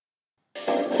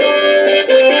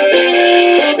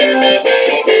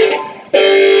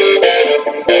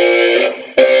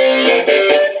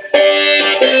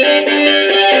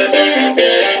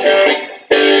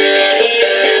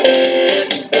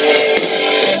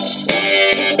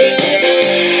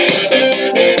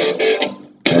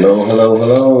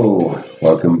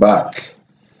back.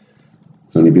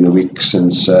 It's only been a week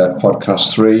since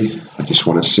podcast 3. I just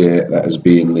want to say that has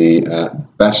been the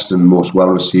best and most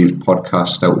well-received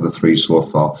podcast out of the 3 so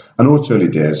far. I know it's early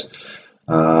days,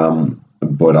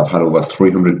 but I've had over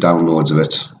 300 downloads of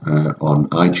it on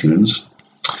iTunes,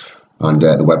 and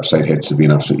the website hits have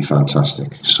been absolutely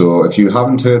fantastic. So if you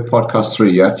haven't heard podcast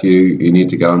 3 yet, you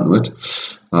need to get onto it.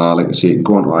 Like I say, you can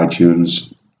go onto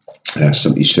iTunes,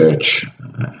 simply search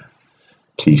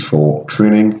T4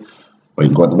 Training, or you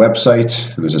can go on the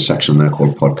website, and there's a section there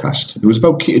called podcast. It was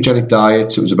about ketogenic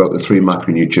diets. It was about the 3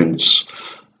 macronutrients,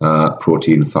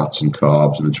 protein, fats and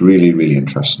carbs, and it's really, really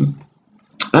interesting.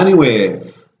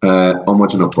 Anyway,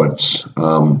 onwards and upwards.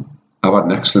 I've had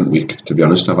an excellent week, to be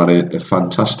honest. I've had a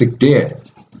fantastic day,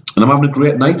 and I'm having a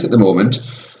great night at the moment.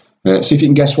 See if you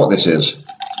can guess what this is.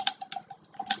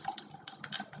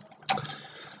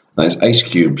 There's ice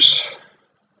cubes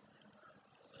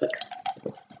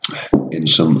in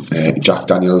some Jack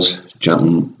Daniels,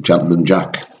 Gentleman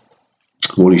Jack.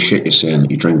 Holy shit, you're saying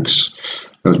he drinks.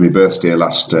 It was my birthday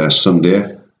last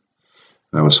Sunday.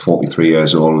 I was 43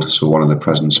 years old, so one of the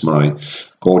presents my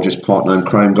gorgeous partner in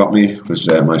crime got me was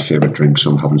my favourite drink,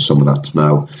 so I'm having some of that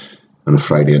now on a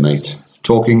Friday night.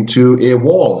 Talking to a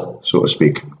wall, so to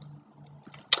speak. And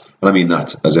I mean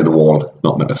that as in a wall,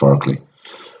 not metaphorically.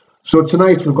 So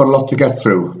tonight we've got a lot to get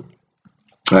through.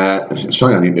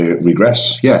 Sorry, I need to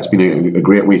regress. Yeah, it's been a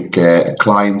great week.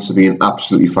 Clients have been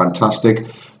absolutely fantastic,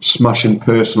 smashing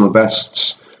personal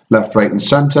bests left, right and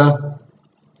centre.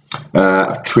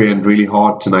 I've trained really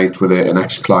hard tonight with an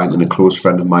ex-client and a close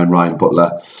friend of mine, Ryan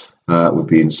Butler. We've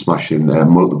been smashing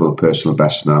multiple personal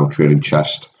bests now, training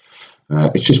chest.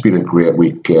 It's just been a great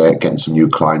week, getting some new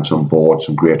clients on board,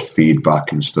 some great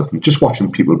feedback and stuff, and just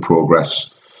watching people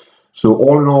progress. So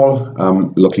all in all,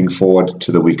 I'm looking forward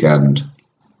to the weekend.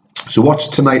 So what's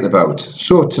tonight about?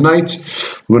 So tonight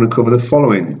we're going to cover the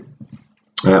following.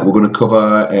 We're going to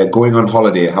cover going on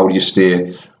holiday. How do you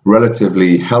stay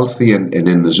relatively healthy and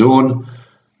in the zone?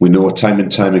 We know time and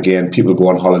time again people go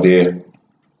on holiday,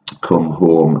 come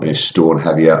home a stone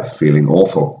heavier, feeling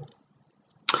awful.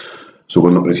 So we're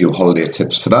going to look at a few holiday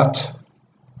tips for that.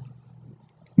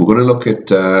 We're going to look at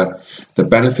the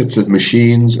benefits of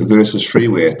machines versus free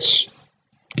weights.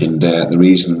 And the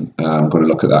reason I'm going to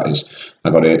look at that is I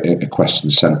got a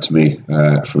question sent to me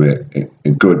from a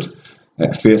good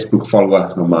Facebook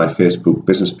follower on my Facebook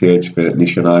business page for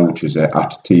Nisha and I, which is at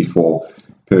T4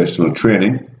 Personal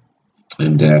Training.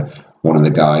 And one of the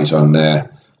guys on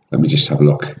there, let me just have a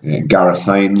look, Gareth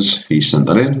Hines, he sent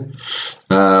that in.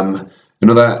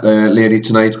 Another lady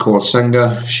tonight called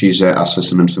Senga, she's asked for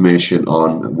some information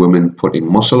on women putting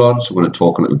muscle on, so we're going to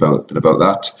talk a little bit about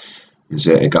that. There's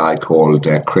a guy called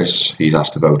Chris, he's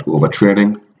asked about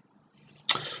overtraining.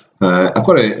 I've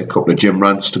got a couple of gym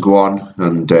rants to go on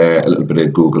and a little bit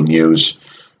of Google News.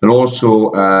 And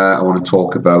also I want to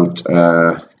talk about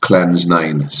Cleanse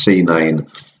 9, C9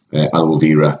 aloe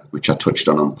vera, which I touched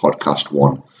on podcast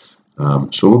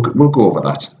 1. So we'll go over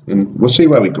that and we'll see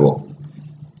where we go.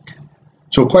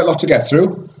 So quite a lot to get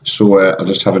through. So I'll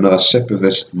just have another sip of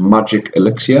this magic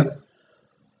elixir.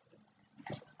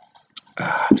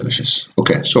 Delicious.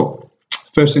 Okay, so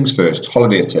first things first,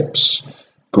 holiday tips,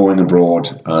 going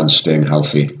abroad and staying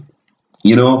healthy.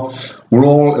 You know, we're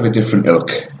all of a different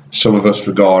ilk. Some of us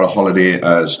regard a holiday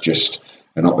as just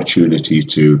an opportunity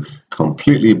to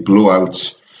completely blow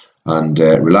out and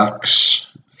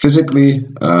relax physically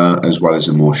as well as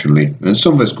emotionally. And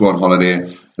some of us go on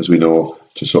holiday, as we know,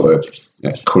 to sort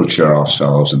of culture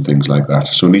ourselves and things like that.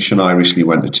 So Nisha and I recently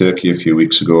went to Turkey a few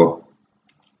weeks ago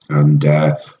and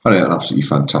had an absolutely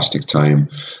fantastic time.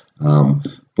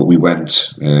 But we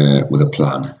went with a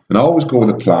plan. And I always go with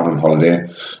a plan on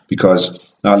holiday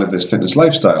because I live this fitness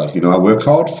lifestyle. You know, I work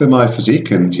hard for my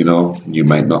physique and, you know, you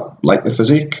might not like the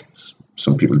physique.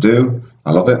 Some people do.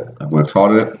 I love it. I've worked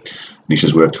hard at it.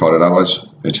 Nisha's worked hard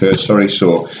at hers.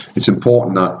 So it's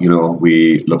important that, you know,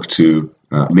 we look to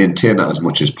maintain that as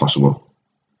much as possible.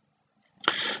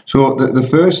 So the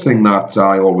first thing that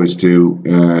I always do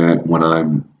when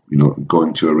I'm, you know,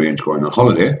 going on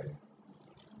holiday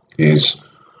is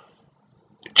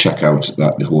check out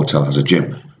that the hotel has a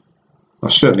gym. I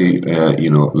certainly,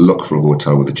 look for a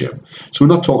hotel with a gym. So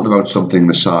we're not talking about something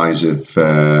the size of,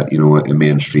 a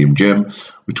mainstream gym.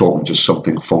 We're talking just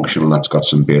something functional that's got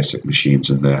some basic machines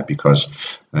in there because,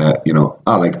 I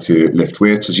like to lift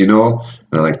weights, as you know,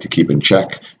 and I like to keep in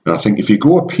check. And I think if you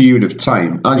go a period of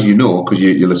time, as you know, because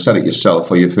you'll have said it yourself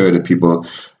or you've heard of people,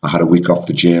 I had a week off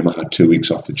the gym, I had 2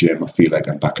 weeks off the gym, I feel like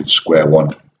I'm back at square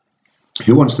one.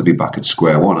 Who wants to be back at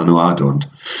square one? I know I don't.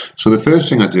 So the first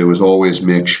thing I do is always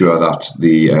make sure that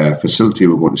the facility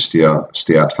we're going to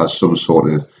stay at has some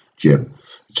sort of gym.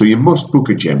 So you must book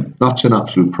a gym. That's an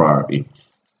absolute priority.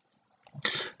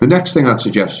 The next thing I'd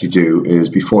suggest you do is,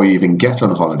 before you even get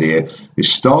on holiday,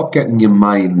 is start getting your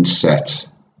mindset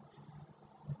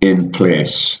in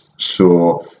place.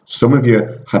 So some of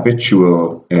your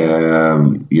habitual,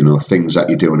 things that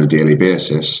you do on a daily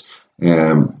basis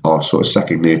are sort of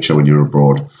second nature when you're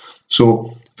abroad.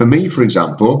 So for me, for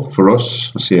example, for us,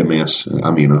 for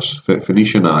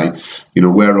Nisha and I,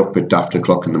 we're up at daft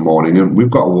o'clock in the morning and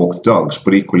we've got to walk the dogs,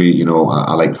 but equally,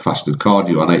 I like fasted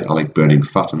cardio. I like burning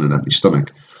fat on an empty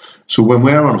stomach. So when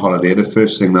we're on holiday, the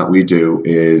first thing that we do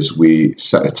is we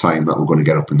set a time that we're going to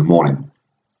get up in the morning.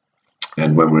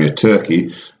 And when we're at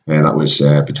Turkey, that was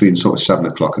between sort of 7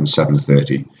 o'clock and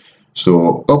 7:30.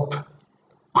 So up,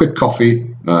 quick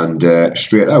coffee, and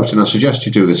straight out. And I suggest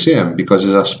you do the same, because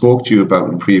as I've spoke to you about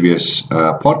in previous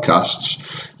podcasts,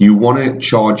 you want to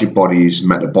charge your body's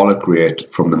metabolic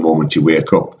rate from the moment you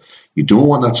wake up. You don't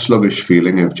want that sluggish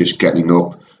feeling of just getting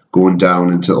up, going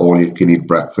down into all you can eat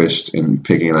breakfast and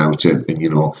pigging out, and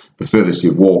the furthest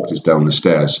you've walked is down the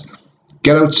stairs.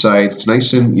 Get outside, it's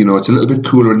nice and, it's a little bit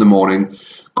cooler in the morning.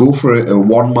 Go for a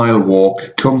 1 mile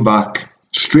walk, come back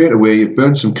straight away. You've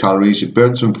burned some calories, you've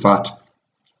burned some fat.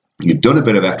 You've done a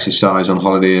bit of exercise on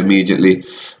holiday immediately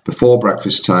before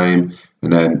breakfast time,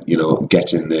 and then,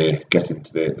 get into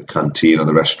the canteen or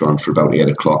the restaurant for about 8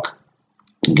 o'clock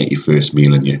and get your first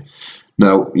meal in you.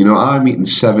 Now, I'm eating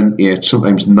 7, 8,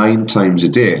 sometimes 9 times a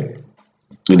day.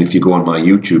 And if you go on my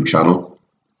YouTube channel,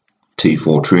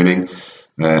 T4 Training,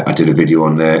 I did a video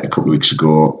on there a couple of weeks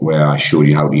ago where I showed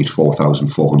you how to eat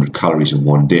 4,400 calories in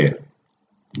one day.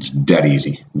 It's dead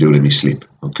easy. Do it in your sleep,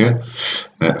 okay?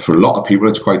 For a lot of people,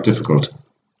 it's quite difficult.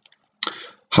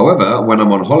 However, when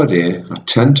I'm on holiday, I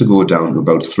tend to go down to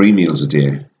about 3 meals a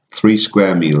day, 3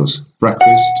 square meals: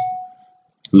 breakfast,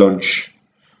 lunch,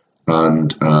 and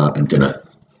dinner.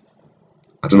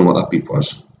 I don't know what that beep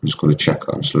was. I'm just going to check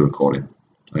that I'm still recording.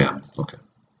 I am. Okay.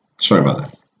 Sorry about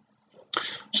that.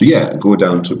 So yeah, I go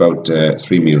down to about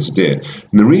 3 meals a day.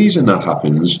 And the reason that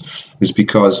happens is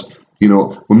because,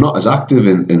 we're not as active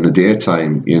in the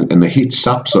daytime, and the heat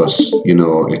saps us.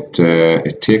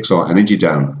 It takes our energy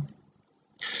down.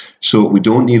 So we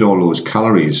don't need all those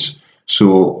calories.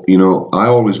 So, I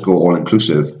always go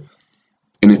all-inclusive.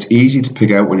 And it's easy to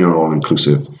pick out when you're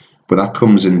all-inclusive. But that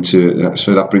brings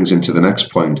into the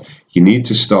next point. You need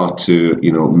to start to,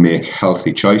 make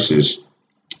healthy choices.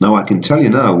 Now, I can tell you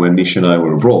now, when Nisha and I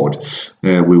were abroad,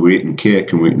 we were eating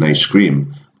cake and we were eating ice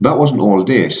cream. That wasn't all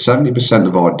day. 70%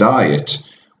 of our diet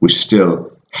was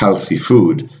still healthy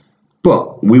food.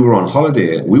 But we were on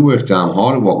holiday. We worked damn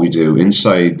hard at what we do,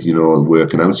 inside, the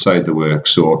work and outside the work.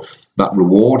 So that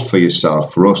reward for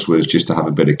yourself, for us, was just to have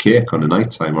a bit of cake on a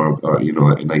night time, or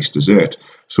a nice dessert.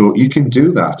 So you can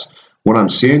do that. What I'm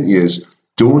saying is,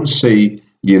 don't see,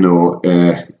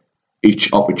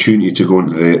 each opportunity to go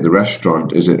into the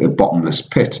restaurant is a bottomless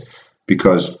pit,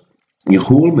 because your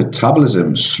whole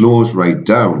metabolism slows right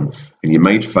down, and you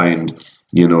might find,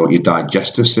 your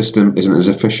digestive system isn't as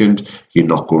efficient. You're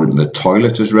not going to the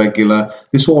toilet as regular.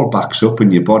 This all backs up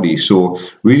in your body. So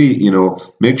really,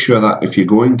 make sure that if you're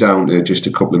going down to just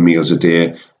a couple of meals a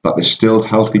day, that there's still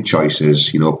healthy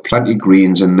choices, plenty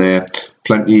greens in there,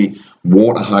 plenty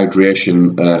water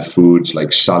hydration foods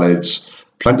like salads,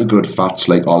 plenty good fats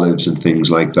like olives and things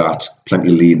like that, plenty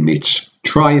lean meats.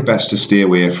 Try your best to stay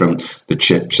away from the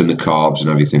chips and the carbs and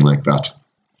everything like that.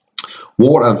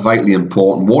 Water, vitally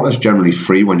important. Water is generally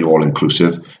free when you're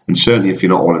all-inclusive, and certainly if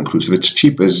you're not all-inclusive, it's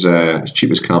cheap as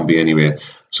can be anyway.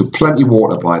 So plenty of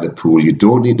water by the pool. You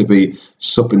don't need to be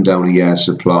supping down a year's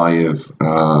supply of,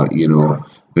 the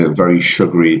very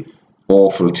sugary,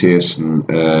 awful taste and,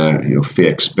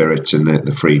 fake spirits and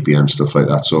the free beer and stuff like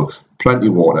that. So plenty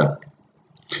of water.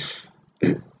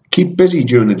 Keep busy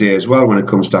during the day as well when it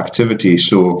comes to activity.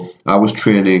 So I was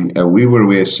training, we were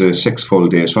away 6 full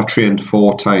days, so I trained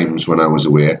 4 times when I was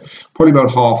away, probably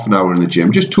about half an hour in the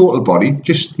gym, just total body,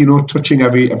 just, touching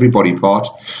every body part,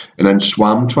 and then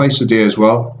swam twice a day as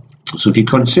well. So if you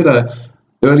consider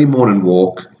early morning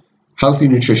walk, healthy,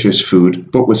 nutritious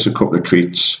food, but with a couple of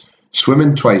treats,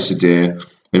 swimming twice a day, and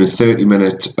a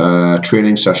 30-minute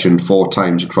training session 4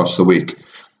 times across the week,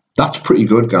 that's pretty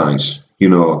good, guys.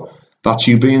 That's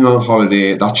you being on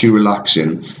holiday, that's you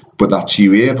relaxing, but that's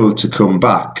you able to come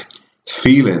back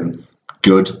feeling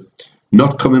good,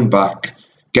 not coming back,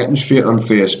 getting straight on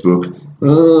Facebook,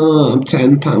 oh, I'm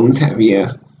 10 pounds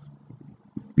heavier.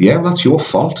 Yeah, that's your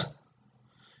fault.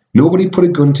 Nobody put a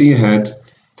gun to your head.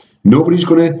 Nobody's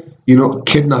going to,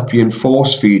 kidnap you and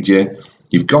force feed you.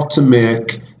 You've got to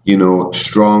make,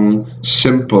 strong,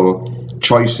 simple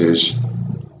choices.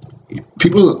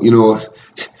 People,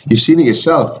 you've seen it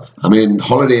yourself. I'm in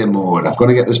holiday mode. I've got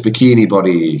to get this bikini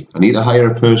body. I need to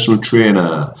hire a personal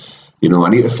trainer. I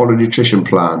need to follow a nutrition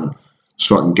plan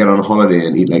so I can get on holiday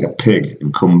and eat like a pig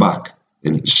and come back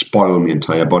and spoil my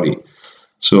entire body.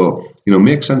 So,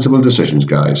 make sensible decisions,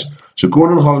 guys. So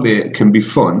going on holiday can be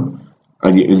fun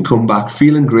and you can come back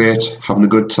feeling great, having a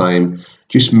good time.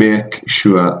 Just make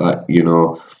sure that,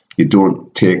 you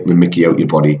don't take the mickey out your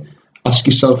body. Ask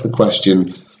yourself the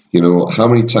question, how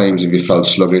many times have you felt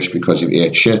sluggish because you've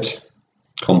ate shit?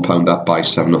 Compound that by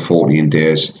 7 or 14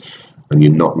 days and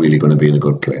you're not really going to be in a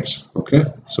good place. Okay,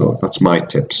 so that's my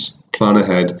tips. Plan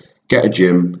ahead, get a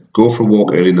gym, go for a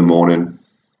walk early in the morning,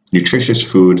 nutritious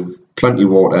food, plenty of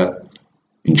water,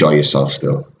 enjoy yourself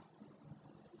still.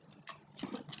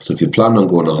 So if you plan on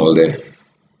going on holiday,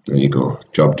 there you go,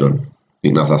 job done. You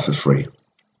can have that for free.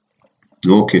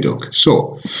 Okay, doke.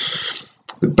 So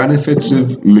the benefits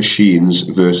of machines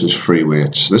versus free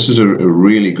weights. This is a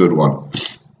really good one.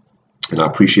 And I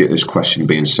appreciate this question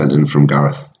being sent in from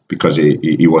Gareth because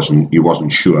he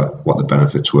wasn't sure what the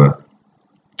benefits were.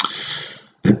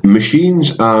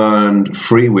 Machines and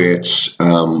free weights they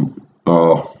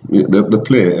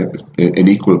play an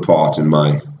equal part in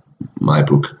my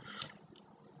book.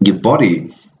 Your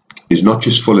body is not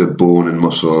just full of bone and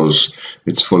muscles,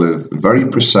 it's full of very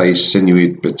precise sinewy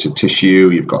bits of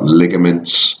tissue. You've got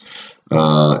ligaments,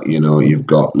 you've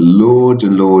got loads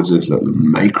and loads of little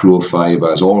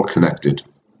microfibers all connected.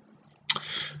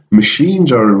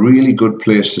 Machines are a really good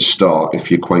place to start if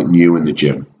you're quite new in the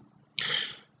gym,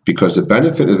 because the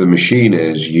benefit of the machine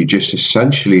is you just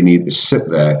essentially need to sit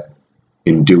there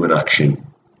and do an action.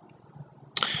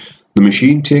 The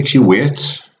machine takes your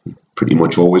weight, pretty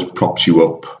much always props you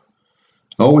up.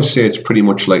 I always say it's pretty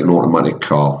much like an automatic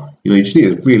car. You just need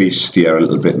to really steer a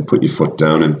little bit and put your foot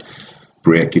down and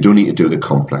brake. You don't need to do the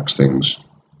complex things.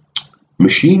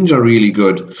 Machines are really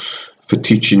good for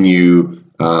teaching you,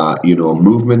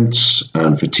 movements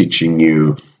and for teaching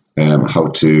you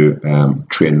how to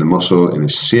train the muscle in a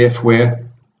safe way.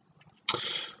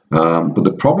 But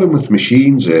the problem with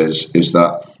machines is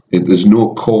that there's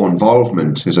no core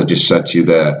involvement, as I just said to you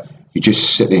there. You're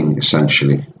just sitting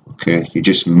essentially. Okay, you're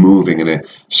just moving in a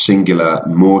singular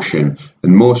motion,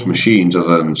 and most machines,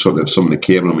 other than sort of some of the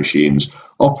cable machines,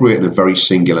 operate in a very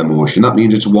singular motion. That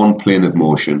means it's one plane of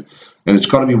motion, and it's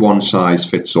got to be one size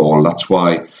fits all. That's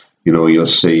why you'll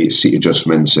see seat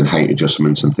adjustments and height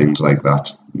adjustments and things like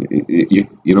that.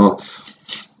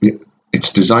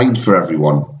 It's designed for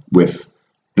everyone with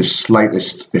the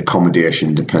slightest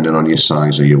accommodation depending on your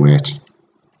size or your weight.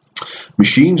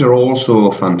 Machines are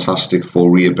also fantastic for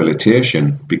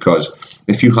rehabilitation, because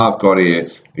if you have got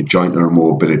a joint or a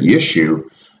mobility issue,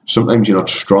 sometimes you're not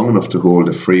strong enough to hold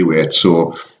a free weight,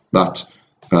 so that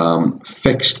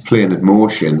fixed plane of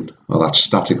motion or that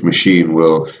static machine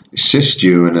will assist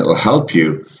you and it'll help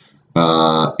you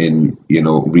in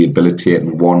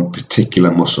rehabilitating one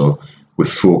particular muscle with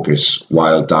focus,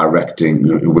 while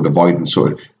with avoidance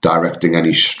or directing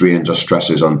any strains or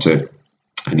stresses onto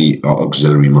any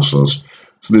auxiliary muscles.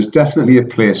 So there's definitely a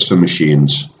place for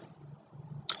machines.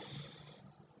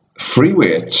 Free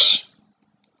weights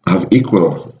have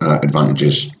equal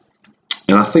advantages,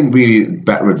 and I think really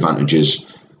better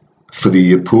advantages for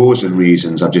the opposing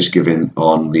reasons I've just given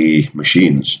on the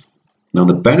machines. Now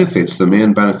the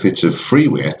main benefits of free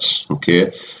weights,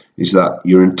 okay, is that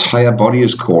your entire body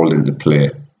is called into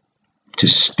play to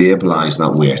stabilize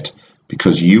that weight,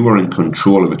 because you are in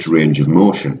control of its range of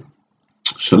motion.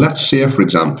 So let's say, for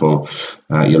example,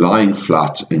 you're lying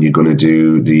flat and you're going to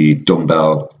do the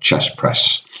dumbbell chest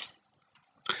press.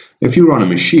 If you're on a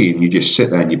machine, you just sit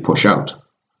there and you push out.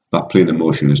 That plane of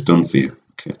motion is done for you.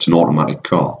 Okay, it's an automatic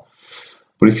car.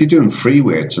 But if you're doing free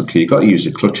weights, okay, you've got to use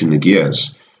the clutch and the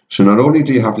gears. So not only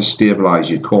do you have to stabilize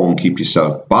your core and keep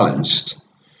yourself balanced,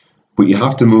 but you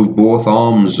have to move both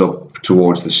arms up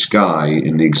towards the sky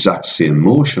in the exact same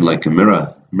motion, like a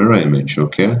mirror image,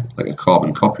 okay, like a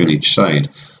carbon copy on each side.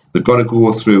 They've got to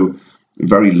go through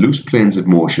very loose planes of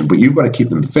motion, but you've got to keep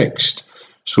them fixed.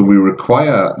 So we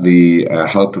require the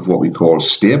help of what we call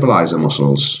stabilizer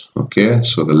muscles, okay?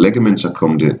 So the ligaments are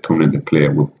coming into play.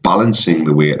 We're balancing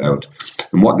the weight out.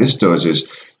 And what this does is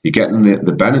you're getting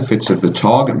the benefits of the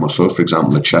target muscle, for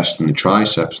example, the chest and the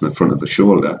triceps and the front of the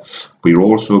shoulder, but you're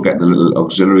also getting the little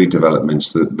auxiliary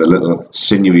developments, the little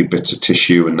sinewy bits of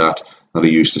tissue and that are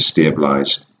used to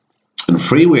stabilize. And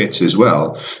free weights as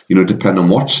well, depend on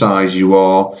what size you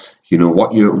are,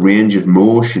 what your range of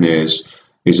motion is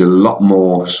a lot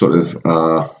more sort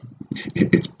of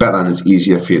it's better and it's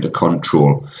easier for you to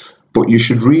control. But you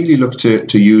should really look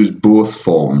to use both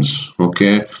forms,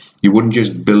 okay? You wouldn't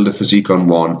just build a physique on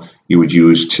one, you would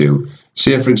use two.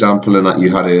 Say, for example, in that you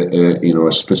had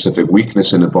a specific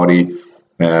weakness in the body,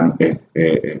 a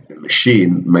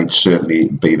machine might certainly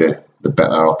be the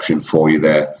better option for you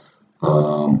there,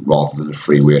 rather than a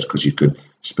free weight, because you could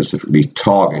specifically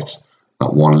target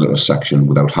that one little section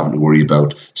without having to worry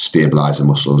about stabilizing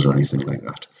muscles or anything like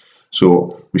that.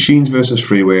 So machines versus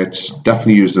free weights,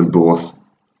 definitely use them both.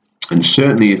 And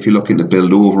certainly if you're looking to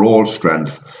build overall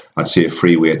strength, I'd say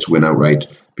free weights win outright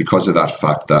because of that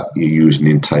fact that you're using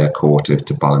the entire core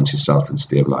to balance yourself and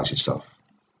stabilize yourself.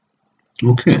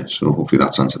 Okay, so hopefully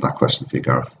that's answered that question for you,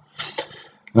 Gareth.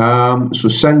 So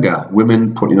Senga,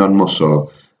 women putting on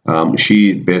muscle.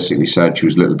 She basically said she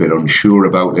was a little bit unsure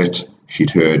about it.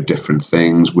 She'd heard different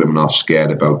things. Women are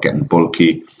scared about getting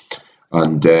bulky.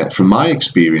 And from my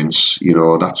experience,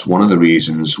 that's one of the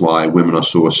reasons why women are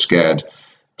so scared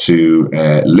to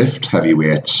lift heavy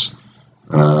weights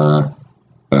and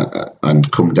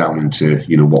come down into,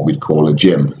 what we'd call a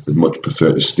gym. They'd much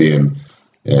prefer to stay in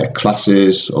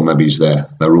classes, or maybe it's their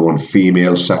own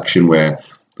female section where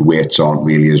the weights aren't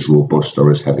really as robust or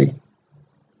as heavy.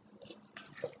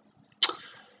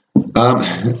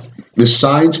 The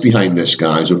science behind this,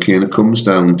 guys, okay, and it comes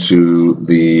down to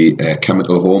the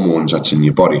chemical hormones that's in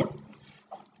your body.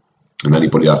 And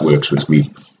anybody that works with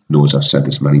me knows I've said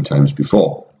this many times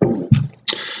before.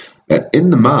 In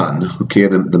the man, okay,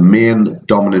 the main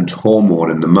dominant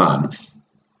hormone in the man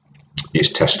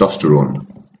is testosterone.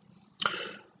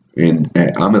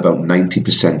 I'm about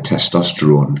 90%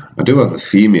 testosterone. I do have a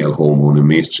female hormone in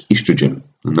me, it's estrogen,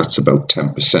 and that's about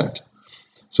 10%.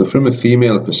 So from a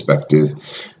female perspective,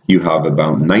 you have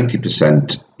about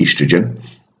 90% estrogen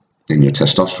in your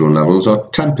testosterone levels, or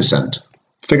 10%.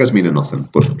 Figures mean nothing,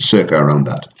 but circa around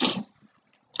that.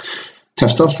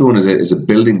 Testosterone is a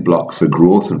building block for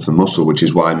growth and for muscle, which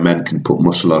is why men can put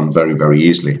muscle on very, very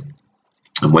easily.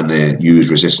 And when they use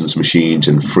resistance machines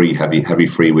and heavy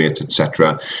free weights,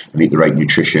 etc., and eat the right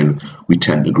nutrition, we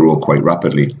tend to grow quite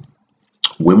rapidly.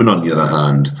 Women, on the other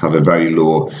hand, have a very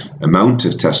low amount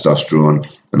of testosterone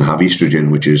and have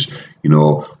estrogen, which is,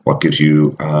 what gives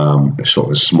you a sort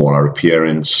of smaller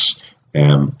appearance,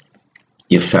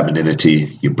 your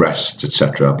femininity, your breasts,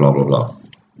 etc., blah, blah, blah.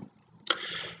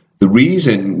 The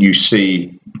reason you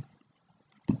see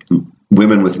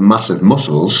women with massive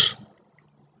muscles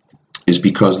is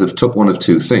because they've took one of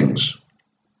two things.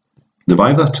 They've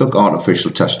either took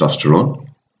artificial testosterone,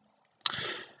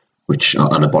 which are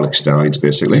anabolic steroids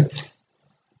basically,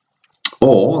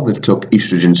 or they've took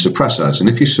estrogen suppressors. And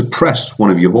if you suppress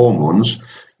one of your hormones,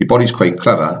 your body's quite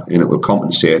clever and it will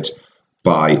compensate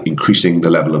by increasing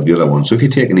the level of the other one. So if you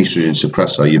take an estrogen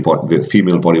suppressor, the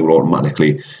female body will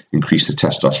automatically increase the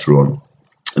testosterone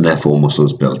and therefore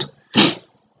muscles build.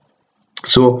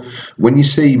 So when you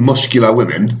see muscular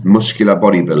women, muscular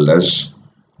bodybuilders,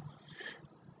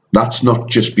 that's not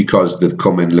just because they've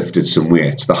come and lifted some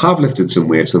weights. They have lifted some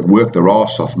weights, they've worked their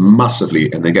arse off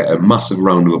massively, and they get a massive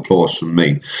round of applause from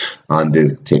me. And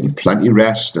they've taken plenty of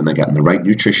rest and they're getting the right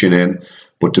nutrition in.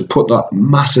 But to put that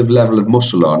massive level of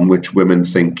muscle on, which women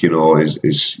think,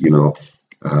 is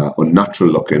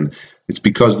unnatural looking, it's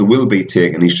because they will be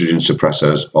taking estrogen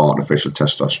suppressors or artificial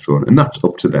testosterone, and that's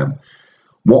up to them.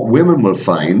 What women will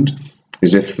find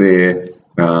is if they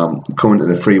come into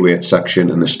the free weight section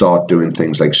and they start doing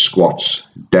things like squats,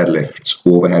 deadlifts,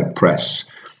 overhead press,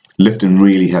 lifting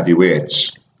really heavy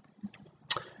weights.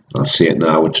 I'll say it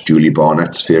now, it's Julie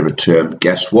Barnett's favourite term.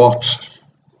 Guess what?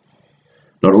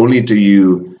 Not only do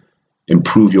you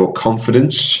improve your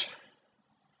confidence,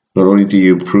 not only do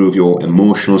you improve your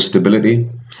emotional stability,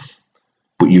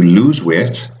 but you lose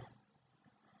weight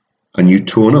and you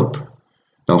tone up.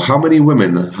 Now, how many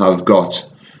women have got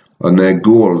on their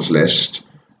goals list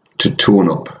to tone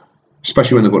up,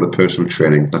 especially when they go to personal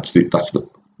training? That's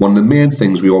one of the main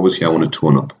things we always hear: I want to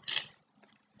tone up.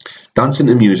 Dancing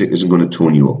to music isn't going to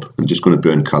tone you up. It's just going to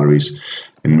burn calories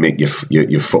and make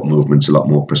your foot movements a lot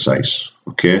more precise.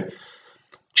 Okay,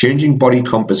 changing body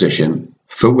composition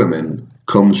for women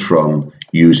comes from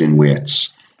using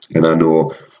weights, and I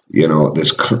know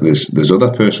there's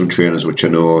other personal trainers which I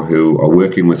know who are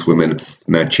working with women,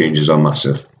 and their changes are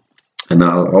massive. And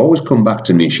I'll always come back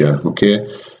to Nisha. Okay,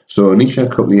 so Nisha a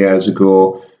couple of years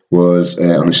ago was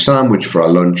on a sandwich for her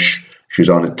lunch. She was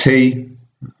on a tea,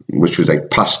 which was like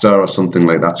pasta or something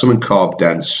like that, something carb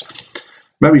dense.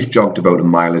 Maybe she's jogged about a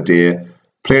mile a day,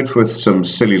 played with some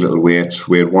silly little weights,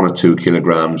 weighed 1 or 2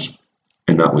 kilograms,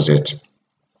 and that was it.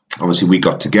 Obviously, we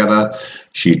got together.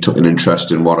 She took an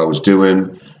interest in what I was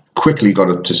doing. quickly got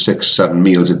up to 6-7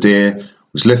 meals a day,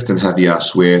 was lifting heavy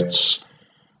ass weights.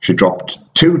 She dropped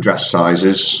 2 dress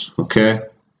sizes, okay,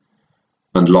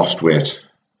 and lost weight.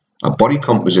 Her body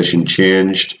composition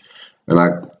changed, and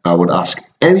I would ask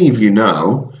any of you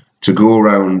now to go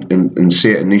around and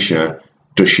say to Nisha,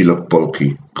 does she look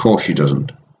bulky? Of course she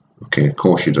doesn't. Okay, of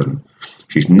course she doesn't.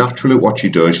 She's natural at what she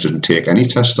does. She doesn't take any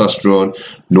testosterone,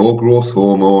 no growth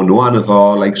hormone, no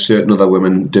Anavar like certain other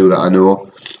women do that I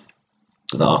know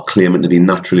that are claiming to be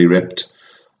naturally ripped.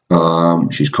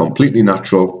 She's completely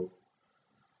natural.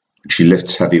 She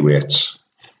lifts heavy weights.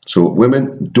 So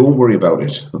women, don't worry about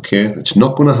it, okay? It's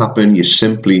not going to happen. You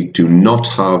simply do not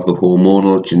have the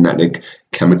hormonal, genetic,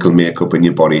 chemical makeup in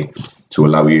your body to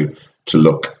allow you to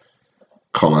look,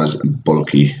 commas,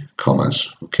 bulky,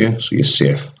 commas, okay? So you're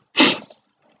safe.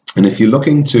 And if you're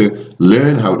looking to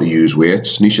learn how to use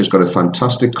weights, Nisha's got a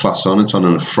fantastic class on. It's on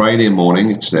a Friday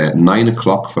morning. It's at 9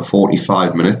 o'clock for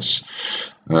 45 minutes.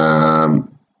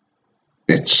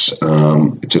 It's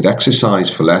an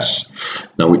exercise for less.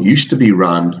 Now, it used to be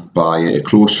run by a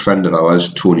close friend of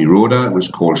ours, Tony Roda. It was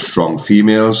called Strong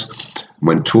Females.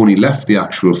 When Tony left the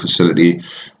actual facility,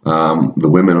 the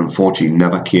women unfortunately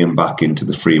never came back into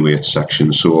the free weights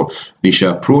section. So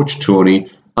Nisha approached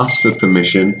Tony, asked for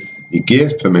permission. He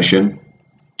gave permission,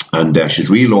 and she's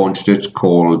relaunched it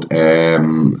called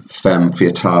Femme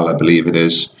Fatale, I believe it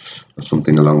is, or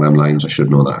something along them lines. I should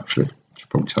know that actually. Should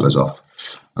probably tell us off.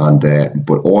 And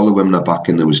but all the women are back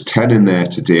in. There was 10 in there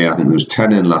today. I think there was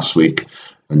 10 in last week,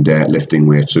 and lifting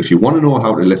weights. So if you want to know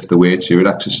how to lift the weights, you're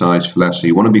at Exercise for Less, so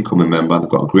you want to become a member, they've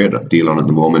got a great deal on at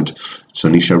the moment. So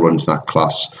Nisha runs that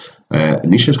class.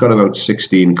 Nisha's got about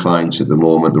 16 clients at the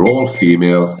moment. They're all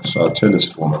female. So I'll turn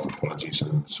this phone off. Apologies,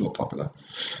 it's so popular.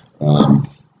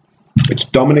 It's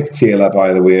Dominic Taylor,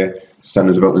 by the way. Sent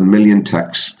us about 1 million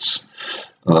texts.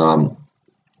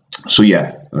 So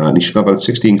yeah, Nisha's got about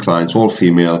 16 clients, all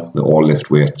female. They all lift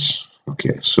weights.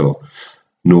 Okay, so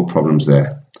no problems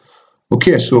there.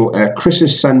 Okay, so Chris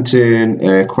has sent in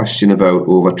a question about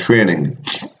overtraining.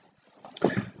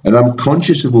 And I'm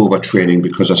conscious of overtraining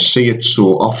because I see it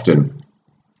so often.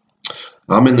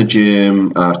 I'm in the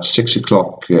gym at 6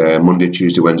 o'clock Monday,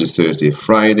 Tuesday, Wednesday, Thursday,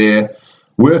 Friday,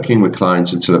 working with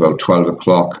clients until about 12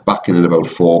 o'clock, back in at about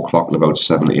 4 o'clock and about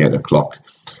 7 or 8 o'clock.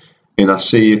 And I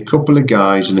see a couple of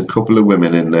guys and a couple of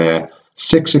women in there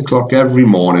 6 o'clock every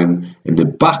morning, and they're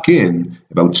back in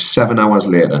about 7 hours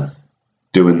later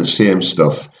doing the same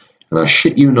stuff. And I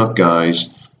shit you not,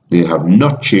 guys, they have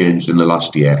not changed in the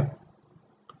last year.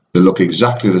 They look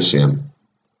exactly the same.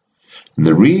 And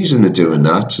the reason they're doing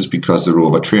that is because they're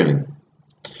overtraining.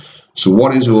 So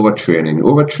what is overtraining?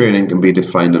 Overtraining can be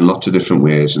defined in lots of different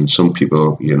ways, and some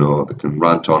people, you know, they can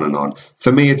rant on and on.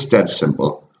 For me, it's dead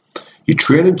simple. You're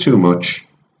training too much,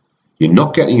 you're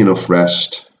not getting enough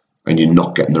rest, and you're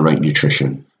not getting the right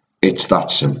nutrition. It's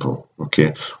that simple,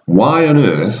 okay? Why on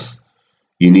earth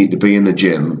you need to be in the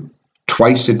gym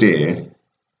twice a day,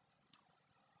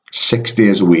 6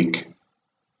 days a week,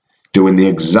 doing the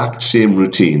exact same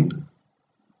routine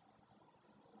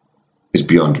is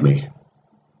beyond me.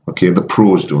 Okay, the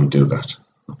pros don't do that.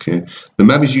 Okay, the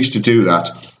members used to do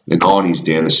that in Arnie's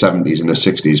day in the 70s and the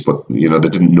 60s, but you know they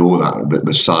didn't know that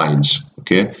the signs.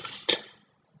 Okay,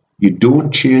 you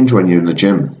don't change when you're in the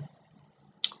gym.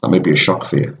 That may be a shock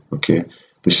for you. Okay,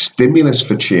 the stimulus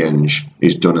for change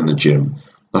is done in the gym.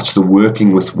 That's the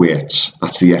working with weights.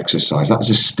 That's the exercise. That's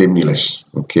a stimulus.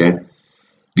 Okay.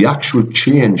 The actual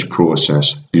change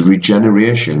process, the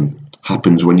regeneration,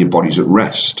 happens when your body's at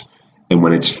rest and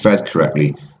when it's fed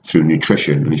correctly through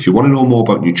nutrition. And if you want to know more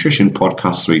about nutrition,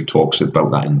 podcast 3 talks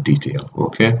about that in detail,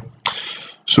 okay?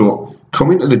 So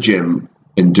coming to the gym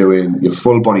and doing your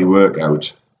full body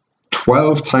workout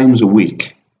 12 times a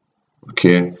week,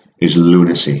 okay, is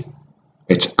lunacy.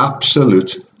 It's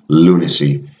absolute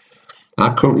lunacy.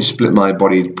 I currently split my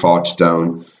body parts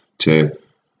down to,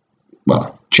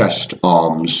 well, chest,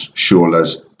 arms,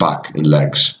 shoulders, back and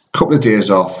legs. Couple of days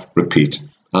off, repeat.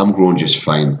 I'm growing just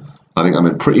fine. I think I'm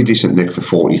in pretty decent nick for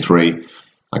 43.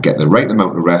 I get the right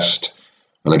amount of rest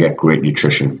and I get great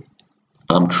nutrition.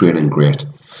 I'm training great.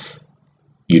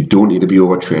 You don't need to be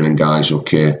overtraining, guys,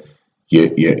 okay?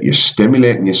 You're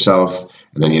stimulating yourself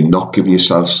and then you're not giving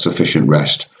yourself sufficient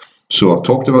rest. So I've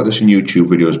talked about this in YouTube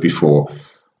videos before.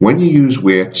 When you use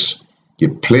weights,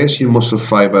 you place your muscle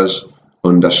fibers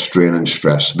under strain and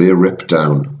stress. They rip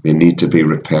down. They need to be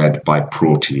repaired by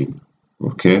protein.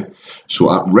 Okay?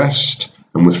 So at rest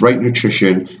and with right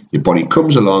nutrition, your body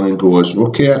comes along and goes,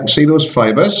 okay, I can see those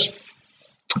fibers.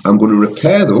 I'm going to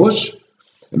repair those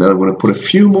and then I'm going to put a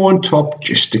few more on top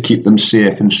just to keep them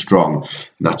safe and strong.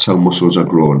 And that's how muscles are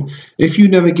grown. If you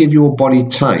never give your body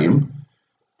time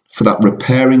for that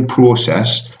repairing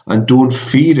process and don't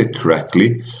feed it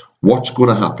correctly, what's going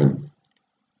to happen?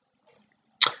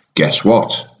 Guess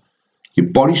what? Your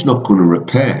body's not going to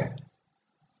repair.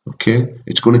 Okay?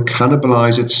 It's going to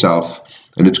cannibalize itself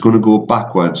and it's going to go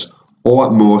backwards, or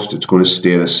at most it's going to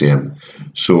stay the same.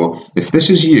 So if this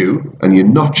is you and you're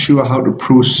not sure how to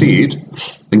proceed,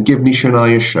 then give Nisha and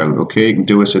I a shout. Okay? You can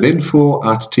do us at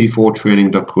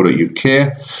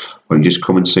info@t4training.co.uk, or you just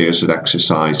come and see us at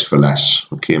Exercise for Less.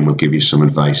 Okay? And we'll give you some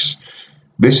advice.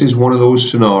 This is one of those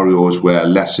scenarios where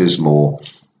less is more.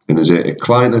 And there's a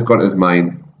client I've got of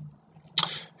mine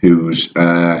who's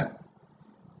been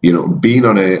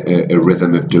on a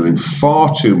rhythm of doing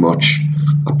far too much.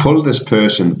 I pulled this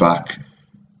person back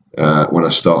when I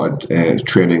started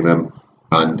training them,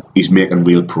 and he's making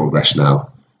real progress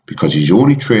now because he's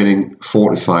only training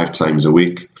 4 to 5 times a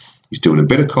week. He's doing a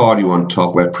bit of cardio on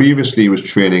top, where previously he was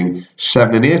training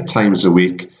 7 and 8 times a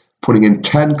week, putting in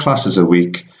 10 classes a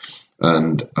week,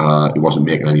 and he wasn't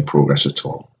making any progress at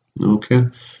all. Okay,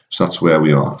 so that's where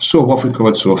we are. So what have we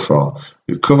covered so far?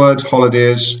 We've covered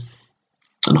holidays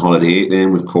and holiday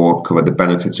eating. We've covered the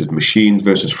benefits of machines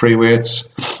versus free weights.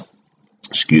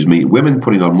 Women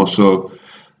putting on muscle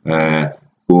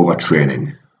over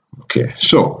training. Okay,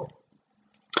 so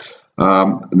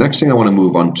the next thing I want to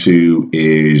move on to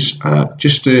is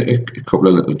just a couple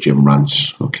of little gym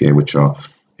rants, okay, which are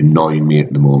annoying me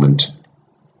at the moment.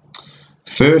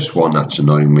 First one that's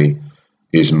annoying me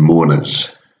is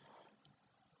moaners.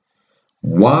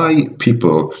 Why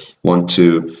people want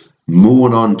to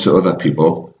moan on to other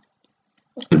people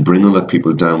and bring other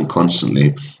people down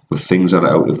constantly with things that are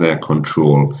out of their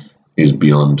control is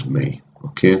beyond me.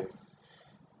 Okay?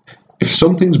 If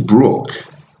something's broke,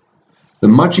 the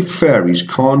magic fairies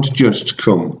can't just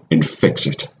come and fix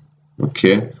it.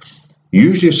 Okay?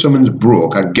 Usually if something's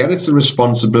broke, I get it's the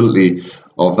responsibility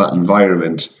of that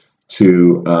environment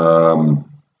to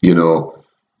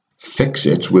fix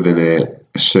it within a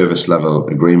service level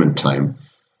agreement time.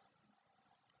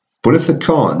 But if they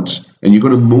can't, and you're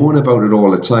going to moan about it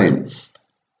all the time,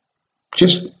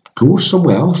 just go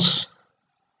somewhere else.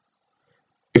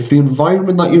 If the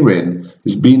environment that you're in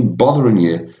has been bothering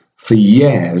you for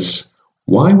years,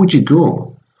 why would you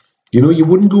go? You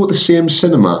wouldn't go to the same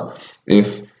cinema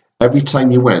if every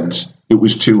time you went it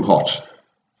was too hot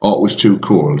or it was too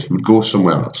cold. You would go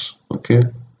somewhere else. Okay?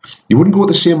 You wouldn't go to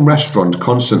the same restaurant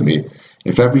constantly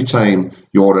if every time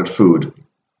you ordered food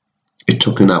it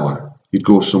took an hour. You'd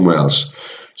go somewhere else.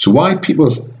 So why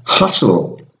people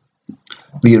hassle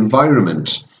the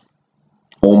environment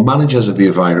or managers of the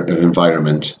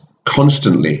environment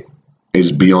constantly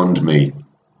is beyond me.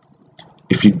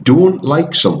 If you don't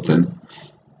like something,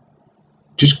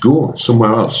 just go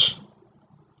somewhere else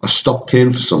or stop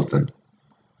paying for something.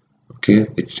 Okay?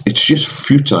 It's just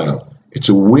futile. It's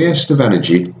a waste of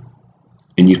energy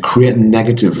and you create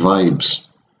negative vibes.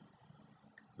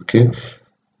 Okay?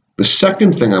 The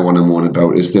second thing I want to moan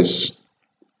about is this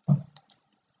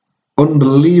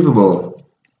unbelievable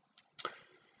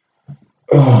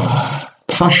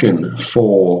passion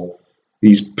for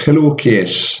these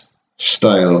pillowcase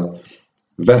style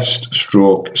vest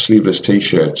stroke sleeveless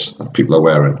t-shirts that people are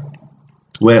wearing,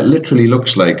 where it literally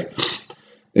looks like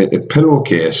a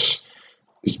pillowcase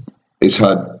has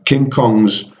had King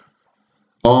Kong's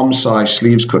arm size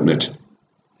sleeves cut in it,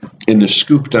 and the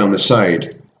scoop down the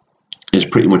side is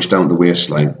pretty much down the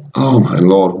waistline. Oh my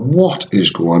lord, what is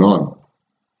going on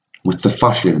with the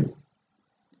fashion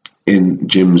in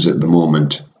gyms at the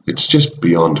moment? It's just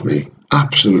beyond me.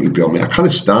 Absolutely beyond me. I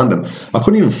can't stand them. I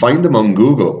couldn't even find them on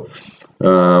Google.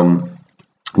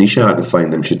 Nisha had to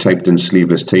find them. She typed in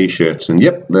sleeveless t-shirts and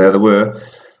yep, there they were.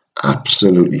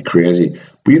 Absolutely crazy.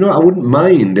 But I wouldn't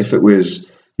mind if it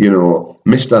was,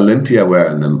 Mr. Olympia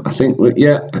wearing them. I think,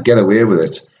 yeah, I get away with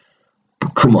it.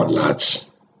 But come on, lads.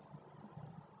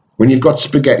 When you've got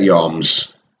spaghetti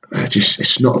arms,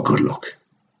 it's not a good look.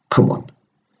 Come on.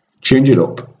 Change it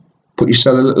up. Put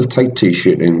yourself a little tight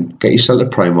t-shirt in. Get yourself a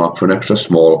Primark for an extra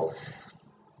small.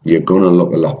 You're going to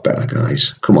look a lot better,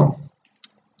 guys. Come on.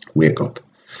 Wake up.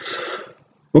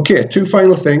 Okay, 2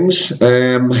 final things.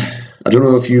 I don't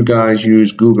know if you guys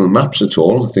use Google Maps at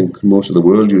all. I think most of the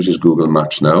world uses Google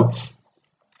Maps now.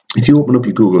 If you open up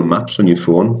your Google Maps on your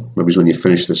phone, maybe it's when you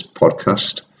finish this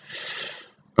podcast,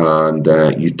 and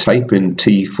you type in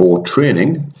T4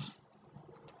 Training,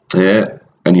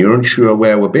 and you're unsure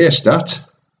where we're based at,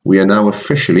 we are now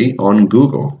officially on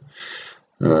Google.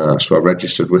 So I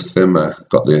registered with them,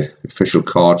 got the official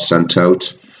card sent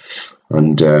out,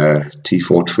 and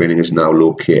T4 Training is now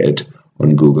located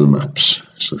on Google Maps.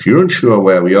 So if you're unsure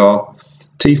where we are,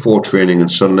 T4 Training in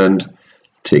Sunderland,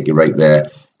 take you right there.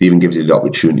 It even gives you the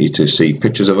opportunity to see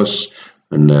pictures of us,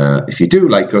 and if you do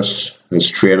like us as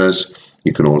trainers,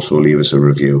 you can also leave us a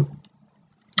review.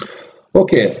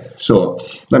 Okay, so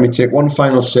let me take one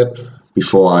final sip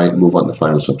before I move on to the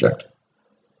final subject.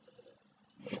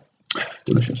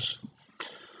 Delicious.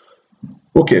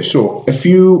 Okay, so if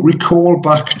you recall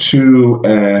back to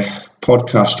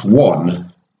podcast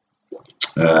 1,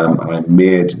 I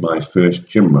made my first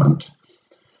gym rant,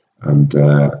 and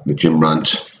the gym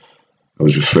rant I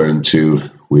was referring to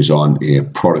was on a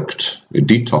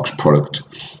detox product,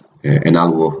 an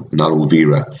aloe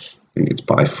vera. I think it's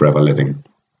by Forever Living,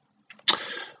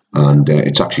 and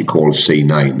it's actually called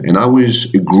C9. And I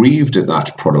was aggrieved at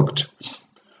that product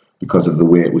because of the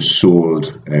way it was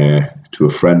sold to a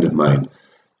friend of mine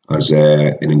as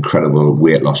an incredible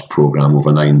weight loss program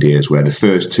over 9 days, where the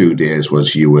first 2 days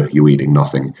was you eating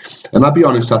nothing. And I'll be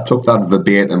honest, I took that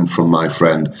verbatim from my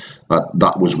friend,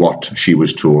 that was what she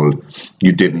was told.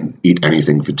 You didn't eat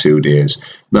anything for 2 days.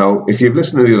 Now, if you've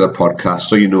listened to the other podcasts,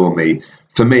 so you know me,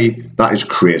 for me, that is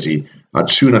crazy. I'd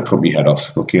sooner cut my head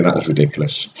off. Okay, that is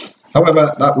ridiculous.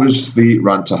 However, that was the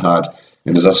rant I had.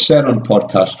 And as I said on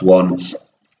podcast 1,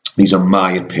 these are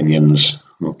my opinions.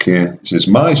 Okay, this is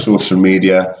my social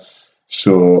media,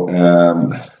 so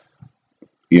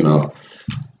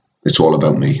it's all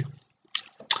about me.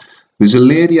 There's a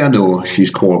lady I know,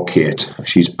 she's called Kate.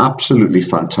 She's absolutely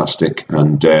fantastic,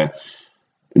 and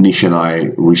Nisha and I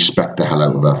respect the hell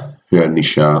out of her. Her and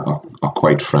Nisha are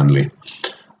quite friendly,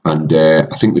 and I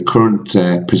think the current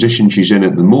position she's in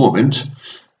at the moment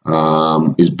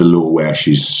is below where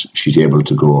she's able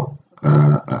to go.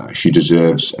 She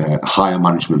deserves a higher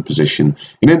management position,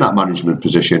 and in that management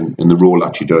position, in the role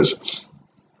that she does,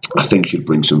 I think she'll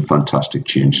bring some fantastic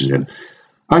changes in.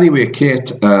 Anyway,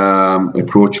 Kate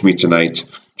approached me tonight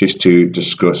just to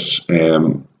discuss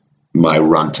my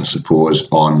rant, I suppose,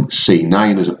 on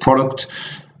C9 as a product,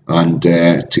 and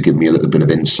to give me a little bit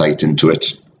of insight into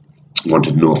it. I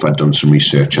wanted to know if I'd done some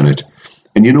research on it.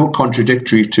 And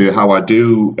contradictory to how I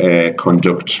do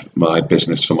conduct my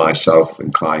business for myself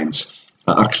and clients,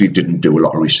 I actually didn't do a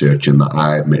lot of research in that,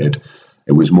 I admitted.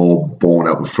 It was more born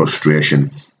out of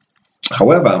frustration.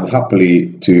 However, I'm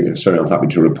happy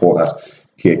to report that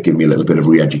Kate gave me a little bit of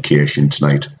re-education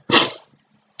tonight.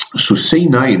 So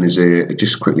C9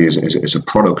 is a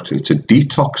product. It's a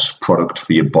detox product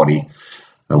for your body.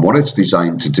 And what it's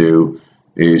designed to do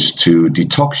is to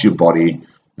detox your body,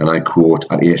 and I quote,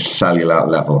 at a cellular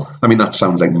level. I mean, that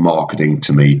sounds like marketing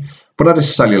to me, but at a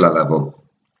cellular level.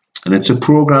 And it's a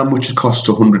program which costs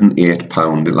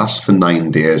 £108. It lasts for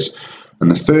 9 days. And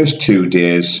the first 2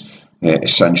 days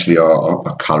essentially are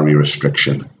a calorie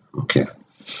restriction. Okay.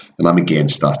 And I'm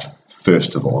against that.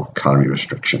 First of all, calorie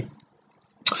restriction.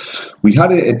 We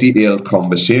had a detailed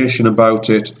conversation about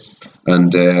it.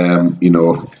 And,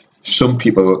 some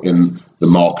people in the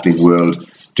marketing world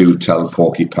do tell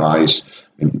porcupines.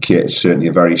 And Kate is certainly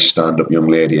a very stand-up young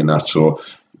lady in that. So,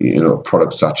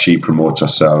 products that she promotes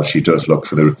herself, she does look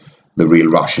for the real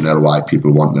rationale why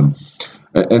people want them.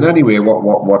 And anyway,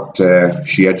 what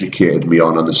she educated me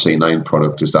on the C9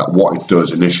 product is that what it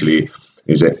does initially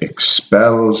is it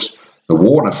expels the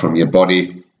water from your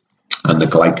body and the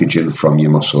glycogen from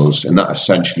your muscles. And that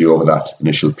essentially over that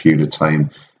initial period of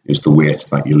time is the weight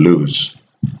that you lose.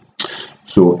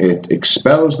 So it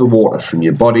expels the water from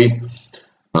your body,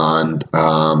 and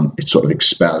it sort of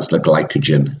expels the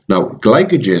glycogen. Now,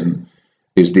 glycogen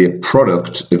is the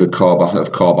product of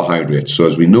carbohydrates. So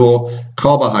as we know,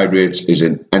 carbohydrates is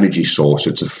an energy source.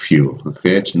 It's a fuel.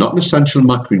 Okay, it's not an essential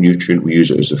macronutrient. We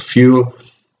use it as a fuel.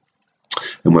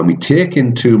 And when we take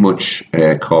in too much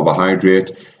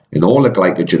carbohydrate and all the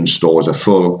glycogen stores are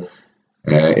full,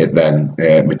 it then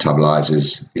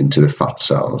metabolizes into the fat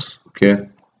cells. Okay,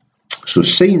 so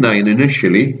C9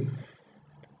 initially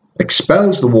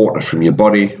expels the water from your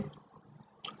body,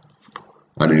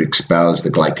 and it expels the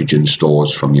glycogen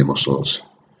stores from your muscles.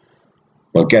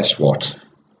 Well, guess what?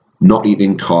 Not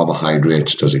eating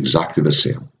carbohydrates does exactly the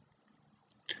same.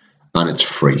 And it's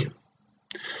free.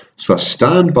 So I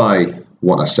stand by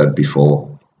what I said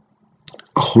before.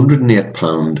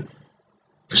 £108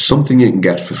 for something you can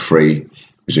get for free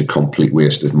is a complete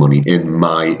waste of money, in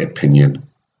my opinion.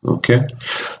 Okay.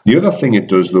 The other thing it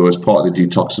does, though, as part of the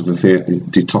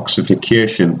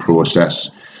detoxification process,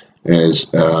 is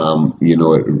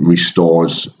it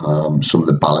restores some of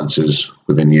the balances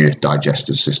within your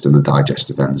digestive system, the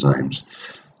digestive enzymes.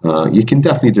 You can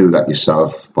definitely do that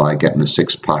yourself by getting a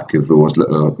 6-pack of those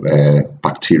little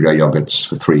bacteria yogurts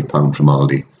for £3 from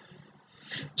Aldi.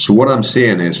 So what I'm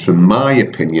saying is, from my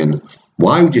opinion,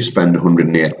 why would you spend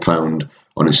 £108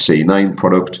 on a C9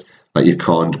 product that you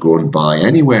can't go and buy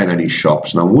anywhere in any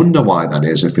shops? And I wonder why that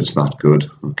is, if it's that good,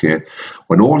 okay?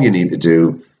 When all you need to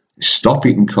do is stop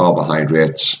eating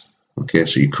carbohydrates, okay?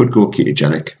 So you could go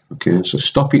ketogenic, okay? So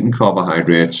stop eating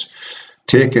carbohydrates,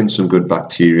 take in some good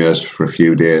bacteria for a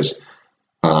few days,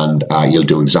 and you'll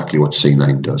do exactly what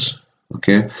C9 does,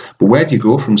 okay? But where do you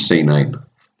go from C9?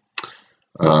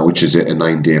 Which is a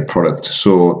 9-day product.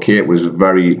 So Kate was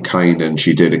very kind, and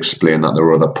she did explain that there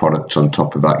are other products on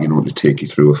top of that, to take you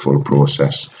through a full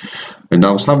process. And I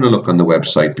was having a look on the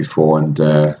website before, and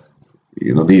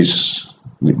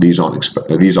these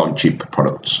aren't cheap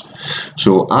products.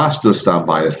 So I still stand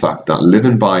by the fact that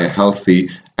living by a healthy,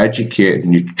 educated,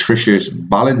 nutritious,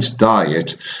 balanced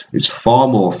diet is far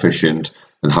more efficient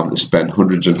than having to spend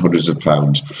hundreds and hundreds of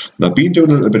pounds. And I've been doing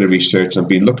a little bit of research. I've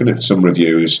been looking at some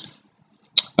reviews.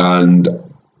 And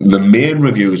the main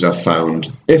reviews I've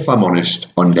found, if I'm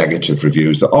honest, are negative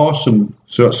reviews. There are some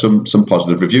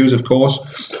positive reviews, of course,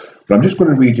 but I'm just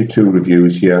going to read you 2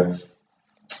 reviews here.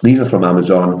 These are from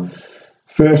Amazon.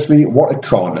 Firstly, what a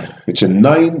con. It's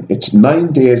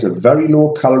 9 days of very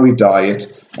low calorie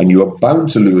diet, and you are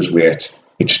bound to lose weight.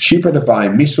 It's cheaper to buy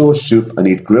miso soup and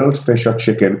eat grilled fish or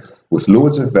chicken with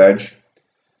loads of veg,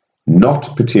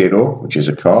 not potato, which is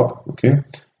a carb, okay?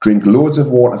 Drink loads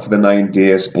of water for the 9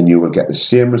 days and you will get the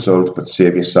same result, but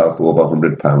save yourself over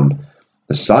 £100.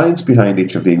 The science behind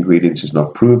each of the ingredients is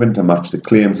not proven to match the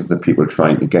claims of the people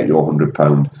trying to get your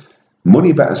 £100.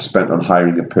 Money better spent on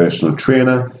hiring a personal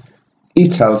trainer.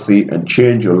 Eat healthy and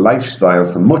change your lifestyle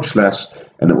for much less,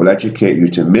 and it will educate you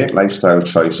to make lifestyle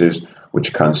choices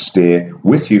which can stay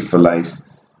with you for life,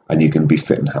 and you can be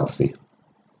fit and healthy.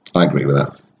 I agree with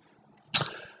that.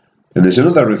 And there's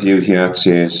another review here that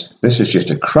says, this is just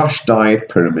a crash diet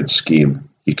pyramid scheme.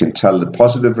 You can tell the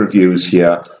positive reviews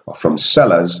here are from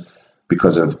sellers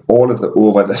because of all of the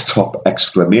over-the-top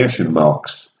exclamation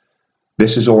marks.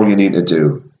 This is all you need to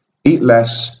do. Eat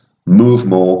less, move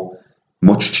more,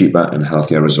 much cheaper and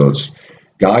healthier results.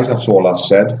 Guys, that's all I've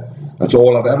said. That's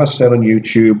all I've ever said on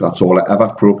YouTube. That's all I ever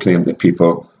proclaimed to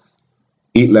people.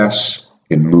 Eat less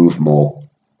and move more.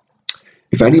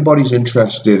 If anybody's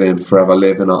interested in Forever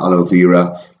Living or aloe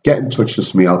vera, get in touch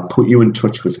with me. I'll put you in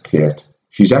touch with Kate.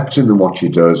 She's excellent in what she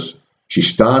does. She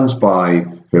stands by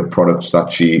her products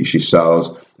that she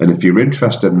sells. And if you're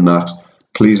interested in that,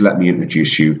 please let me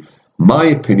introduce you. My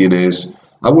opinion is,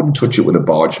 I wouldn't touch it with a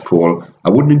barge pole. I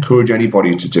wouldn't encourage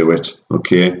anybody to do it,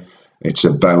 okay? It's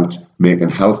about making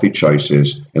healthy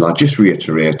choices. And I'll just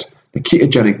reiterate, the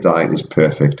ketogenic diet is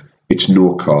perfect. It's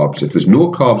no carbs. If there's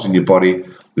no carbs in your body,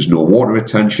 there's no water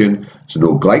retention, there's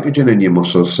no glycogen in your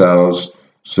muscle cells,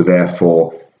 so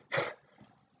therefore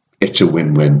it's a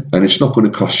win-win, and it's not going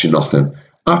to cost you nothing.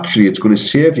 Actually, it's going to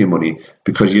save you money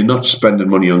because you're not spending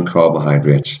money on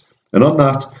carbohydrates. And on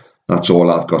that, that's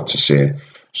all I've got to say.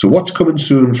 So what's coming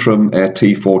soon from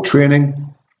T4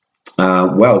 Training?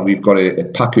 Well, we've got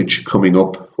a package coming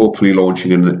up, hopefully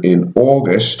launching in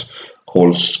August,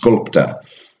 called Sculptor.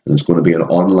 And it's going to be an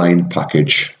online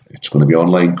package. It's going to be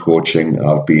online coaching.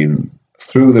 I've been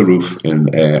through the roof in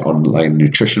online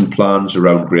nutrition plans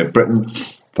around Great Britain,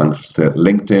 thanks to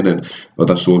LinkedIn and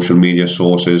other social media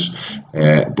sources.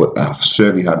 But I've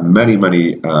certainly had many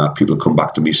people come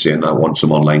back to me saying, I want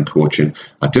some online coaching.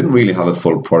 I didn't really have a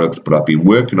full product, but I've been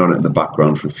working on it in the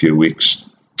background for a few weeks.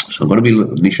 So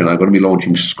Nisha and I are going to be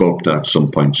launching Sculptor at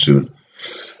some point soon.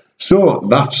 So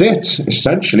that's it,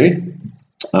 essentially,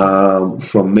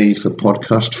 from me for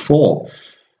podcast 4.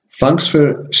 Thanks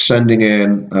for sending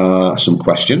in some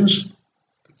questions.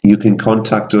 You can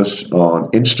contact us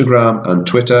on Instagram and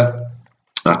Twitter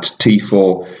at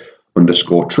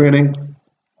T4_training.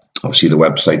 Obviously, the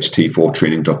website's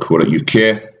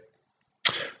t4training.co.uk.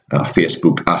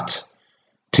 Facebook at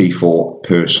T4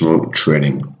 Personal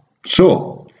Training.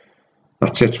 So,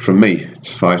 that's it from me.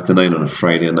 It's 5 to 9 on a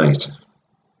Friday night.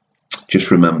 Just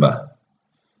remember,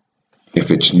 if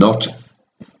it's not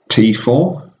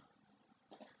T4,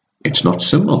 it's not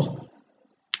simple.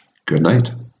 Good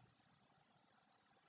night.